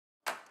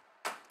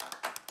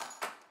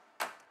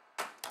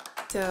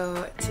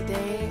So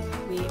today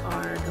we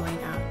are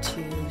going out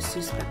to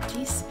Sus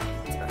Baptiste.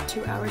 It's about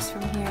 2 hours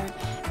from here,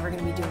 and we're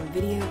going to be doing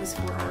videos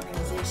for our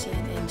organization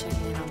and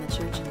checking in on the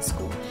church and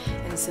school.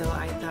 And so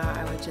I thought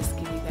I would just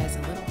give you guys a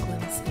little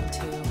glimpse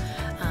into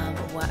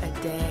what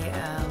a day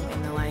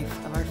in the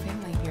life of our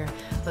family here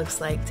looks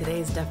like. Today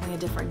is definitely a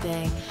different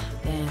day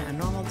than a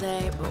normal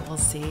day, but we'll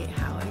see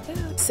how it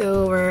goes.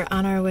 So we're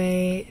on our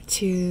way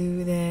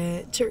to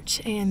the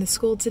church and the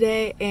school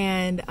today,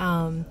 and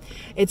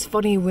it's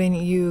funny when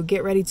you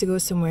get ready to go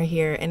somewhere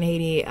here in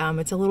Haiti.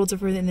 It's a little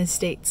different than the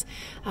States.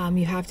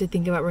 You have to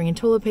think about bringing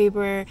toilet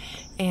paper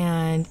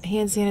and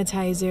hand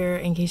sanitizer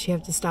in case you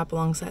have to stop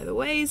alongside the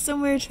way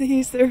somewhere to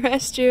use the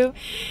restroom,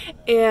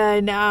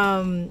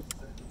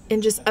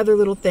 and just other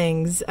little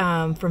things,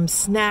 from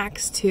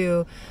snacks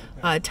to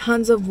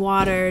tons of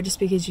water, just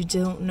because you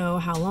don't know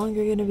how long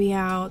you're going to be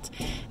out.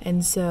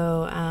 And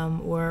so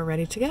we're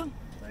ready to go.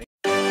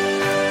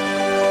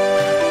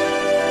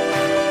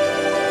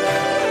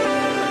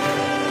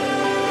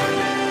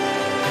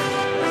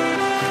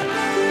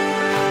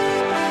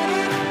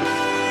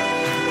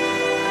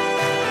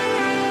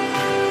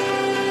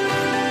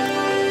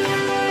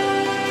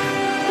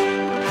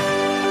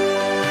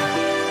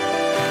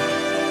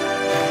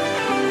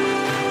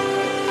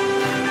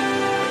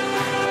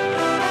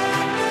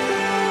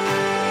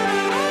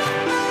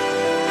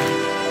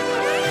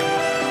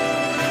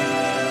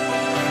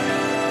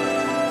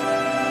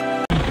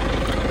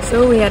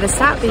 So we had to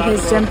stop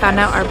because Jim found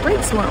out our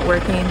brakes weren't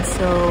working,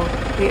 so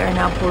we are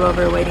now pulled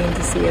over waiting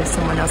to see if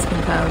someone else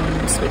can come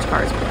and switch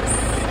cars with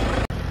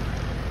us.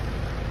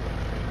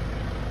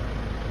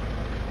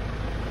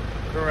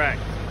 Correct.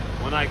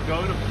 When I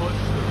go to push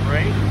the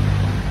brake,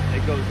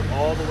 it goes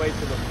all the way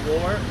to the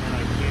floor and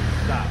I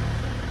can't stop.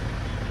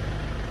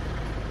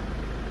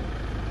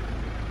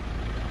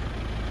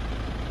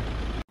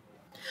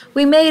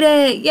 We made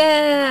it,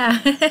 yeah!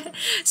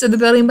 So the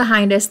building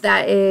behind us,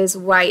 that is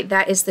white,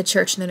 that is the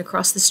church, and then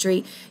across the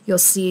street you'll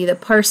see the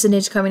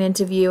parsonage coming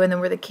into view, and then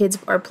where the kids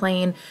are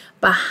playing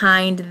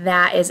behind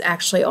that is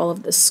actually all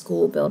of the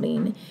school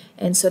building,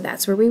 and so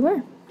that's where we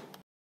were.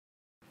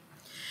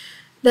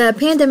 The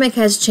pandemic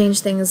has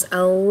changed things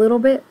a little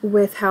bit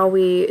with how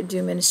we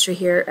do ministry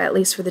here, at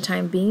least for the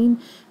time being,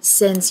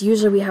 since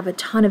usually we have a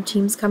ton of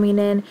teams coming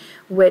in,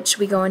 which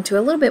we go into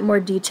a little bit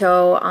more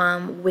detail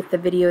with the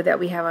video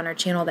that we have on our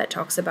channel that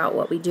talks about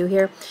what we do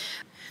here.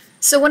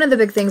 So one of the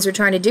big things we're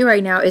trying to do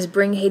right now is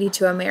bring Haiti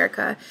to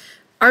America.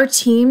 Our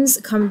teams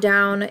come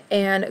down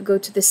and go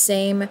to the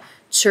same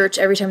church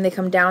every time they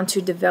come down to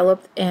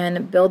develop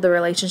and build the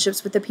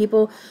relationships with the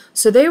people,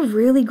 so they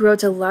really grow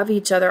to love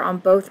each other on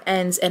both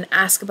ends and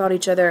ask about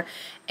each other.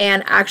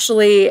 And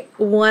actually,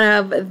 one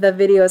of the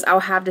videos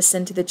I'll have to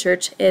send to the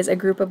church is a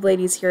group of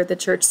ladies here at the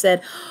church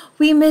said,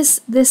 "We miss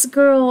this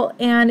girl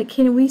and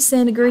can we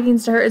send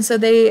greetings to her?" And so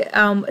they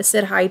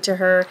said hi to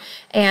her,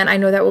 and I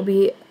know that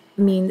will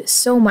mean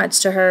so much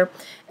to her.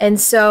 And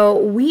so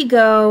we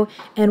go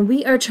and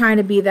we are trying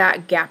to be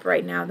that gap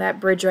right now, that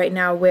bridge right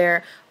now,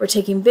 where we're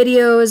taking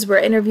videos, we're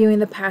interviewing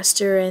the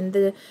pastor and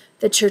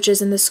the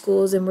churches and the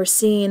schools, and we're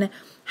seeing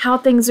how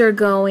things are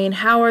going,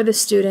 how are the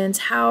students,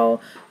 how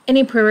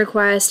any prayer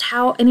requests,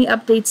 how any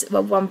updates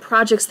on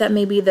projects that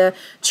maybe the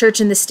church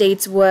in the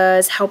States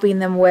was helping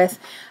them with,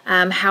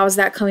 how's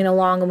that coming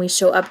along, and we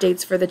show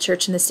updates for the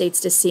church in the States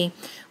to see.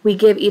 We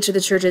give each of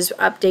the churches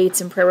updates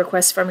and prayer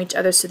requests from each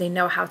other so they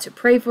know how to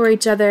pray for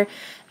each other,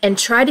 and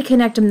try to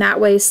connect them that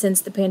way since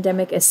the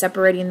pandemic is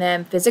separating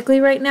them physically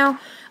right now,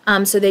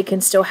 so they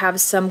can still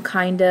have some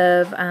kind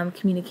of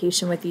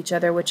communication with each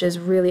other, which is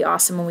really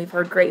awesome, and we've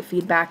heard great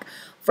feedback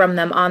from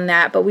them on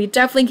that. But we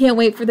definitely can't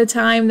wait for the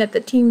time that the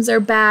teams are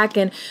back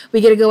and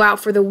we get to go out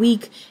for the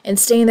week and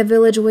stay in the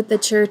village with the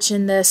church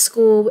and the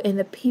school and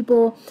the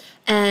people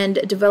and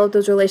develop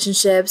those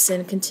relationships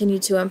and continue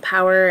to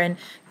empower and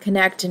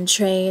connect and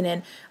train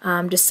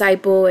and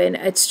disciple, and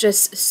it's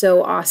just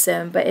so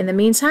awesome. But in the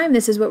meantime,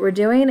 this is what we're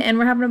doing, and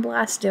we're having a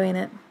blast doing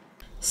it.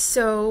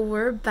 So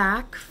we're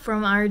back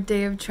from our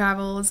day of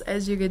travels.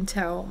 As you can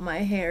tell, my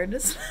hair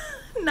does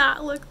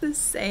not look the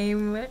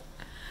same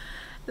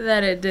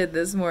that it did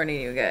this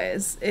morning, you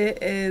guys.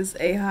 It is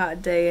a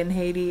hot day in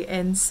Haiti,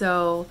 and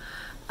so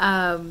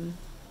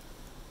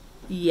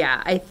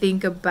yeah, I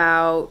think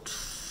about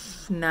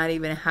not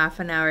even half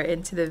an hour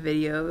into the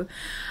video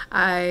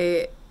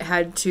I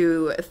had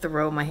to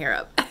throw my hair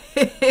up.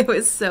 It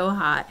was so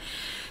hot.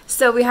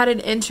 So we had an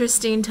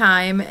interesting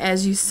time,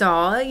 as you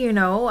saw, you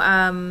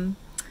know,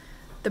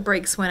 the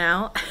brakes went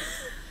out.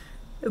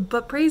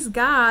 But praise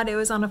God, it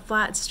was on a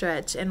flat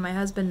stretch, and my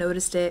husband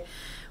noticed it.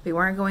 We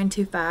weren't going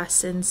too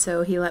fast, and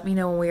so he let me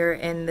know when we were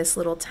in this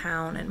little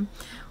town, and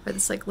or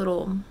this like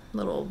little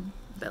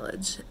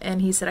village,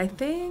 and he said, "I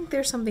think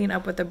there's something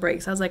up with the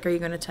brakes." I was like, "Are you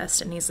going to test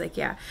it?" And he's like,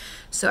 "Yeah."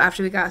 So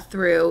after we got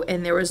through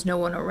and there was no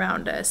one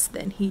around us,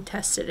 then he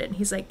tested it, and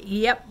he's like,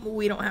 "Yep,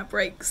 we don't have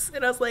brakes."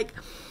 And I was like,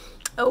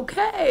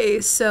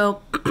 okay.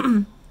 So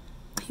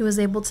he was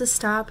able to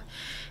stop,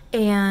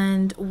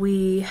 and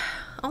we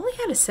only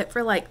had to sit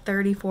for like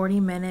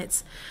 30-40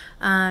 minutes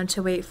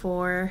to wait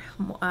for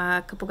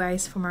a couple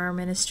guys from our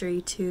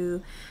ministry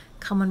to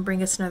come and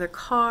bring us another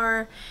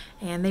car,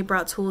 and they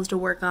brought tools to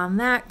work on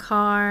that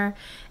car,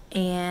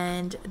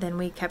 and then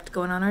we kept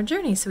going on our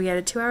journey. So we had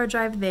a 2-hour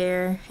drive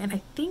there, and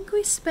I think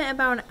we spent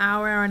about an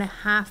hour and a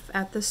half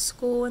at the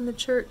school and the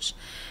church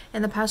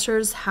and the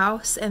pastor's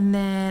house, and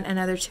then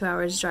another 2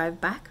 hours drive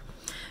back.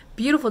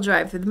 Beautiful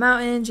drive through the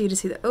mountains. You get to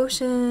see the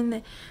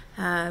ocean.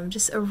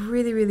 Just a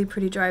really, really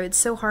pretty drive. It's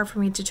so hard for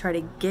me to try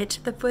to get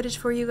the footage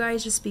for you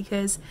guys just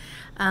because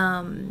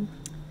of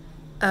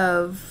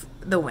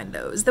the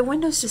windows. The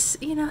windows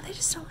just, you know, they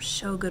just don't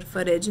show good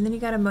footage. And then you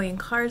got a million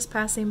cars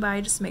passing by.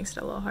 It just makes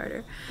it a little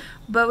harder.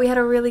 But we had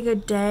a really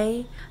good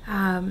day.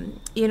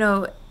 You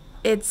know,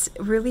 it's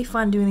really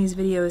fun doing these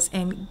videos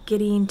and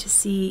getting to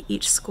see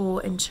each school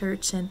and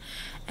church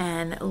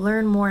and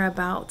learn more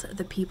about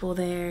the people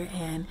there,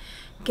 and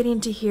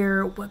getting to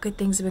hear what good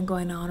things have been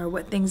going on or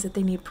what things that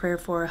they need prayer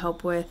for or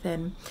help with.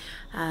 And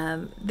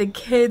the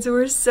kids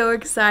were so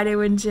excited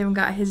when Jim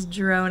got his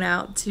drone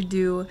out to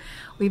do,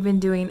 we've been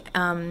doing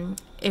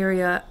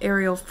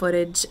aerial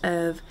footage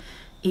of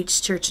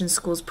each church and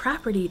school's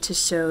property to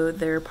show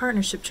their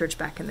partnership church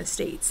back in the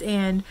States.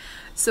 And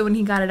so when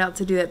he got it out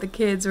to do that, the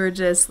kids were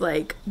just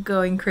like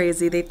going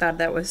crazy. They thought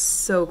that was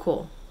so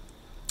cool.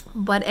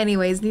 But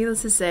anyways,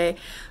 needless to say,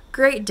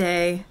 great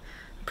day,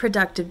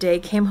 productive day.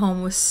 Came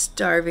home, was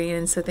starving,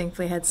 and so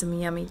thankfully had some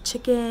yummy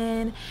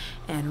chicken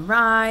and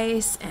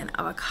rice and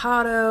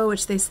avocado,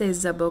 which they say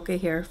is zaboka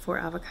here for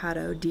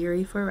avocado,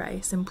 diri for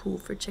rice, and pul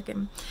for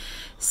chicken.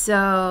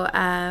 So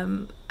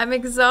I'm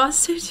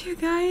exhausted, you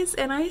guys,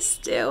 and I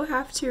still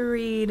have to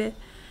read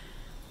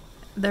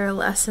their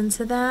lesson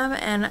to them,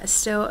 and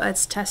still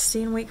it's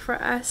testing week for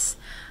us.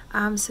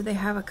 So they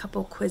have a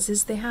couple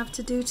quizzes they have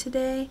to do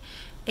today.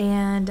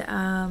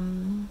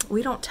 And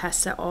we don't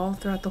test at all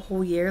throughout the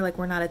whole year. Like,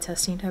 we're not a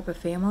testing type of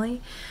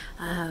family.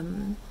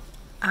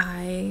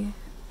 I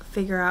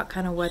figure out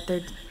kind of what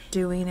they're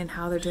doing and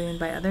how they're doing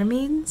by other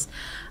means.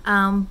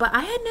 But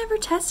I had never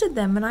tested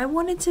them, and I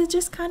wanted to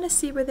just kind of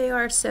see where they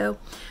are. So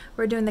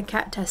we're doing the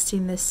CAT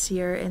testing this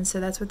year, and so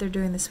that's what they're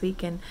doing this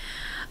week. And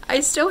I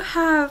still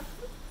have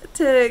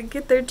to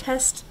get their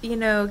test, you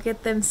know,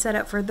 get them set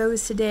up for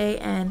those today,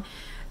 and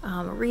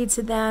read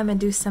to them and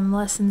do some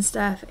lesson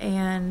stuff.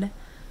 And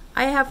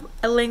I have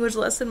a language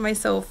lesson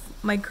myself,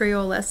 my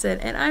Creole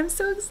lesson, and I'm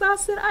so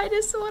exhausted. I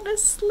just want to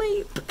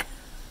sleep.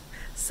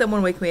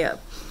 Someone wake me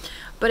up.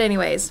 But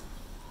anyways,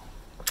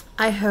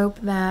 I hope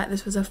that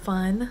this was a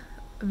fun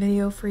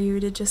video for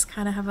you to just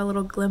kind of have a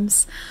little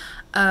glimpse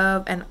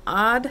of an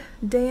odd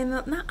day in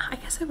the, I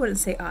guess I wouldn't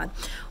say odd.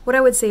 What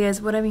I would say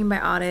is, what I mean by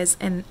odd is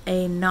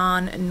a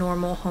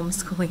non-normal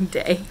homeschooling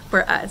day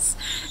for us.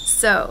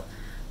 So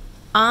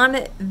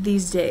on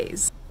these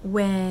days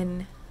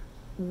when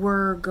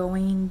we're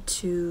going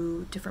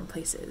to different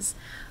places,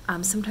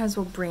 sometimes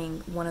we'll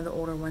bring one of the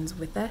older ones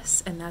with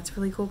us, and that's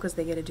really cool because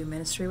they get to do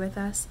ministry with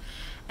us.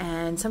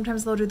 And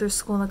sometimes they'll do their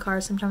school in the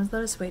car, sometimes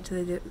they'll just wait till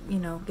they do, you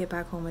know, get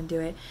back home and do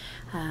it.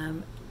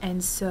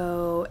 And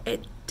so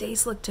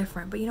days look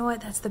different, but you know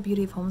what, that's the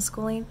beauty of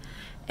homeschooling,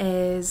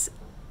 is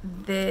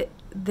that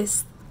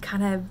this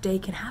kind of day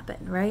can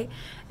happen, right?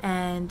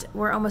 And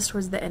we're almost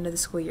towards the end of the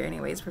school year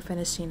anyways. We're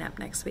finishing up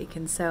next week,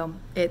 and so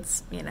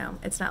it's, you know,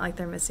 it's not like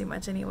they're missing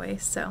much anyway.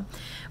 So,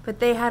 but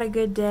they had a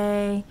good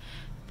day.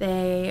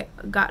 They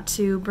got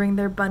to bring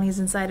their bunnies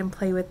inside and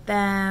play with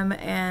them,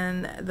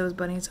 and those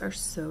bunnies are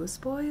so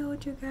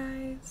spoiled, you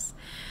guys.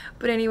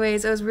 But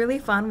anyways, it was really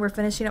fun. We're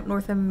finishing up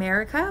North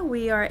America.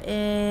 We are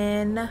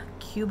in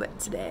Cuba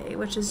today,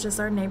 which is just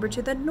our neighbor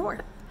to the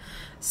north.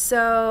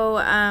 So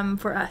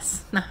for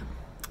us,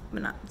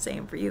 I'm not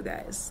saying for you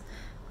guys,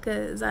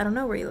 because I don't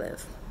know where you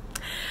live.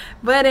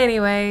 But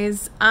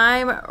anyways,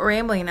 I'm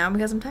rambling now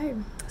because I'm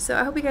tired. So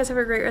I hope you guys have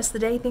a great rest of the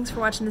day. Thanks for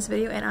watching this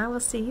video, and I will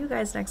see you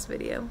guys next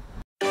video.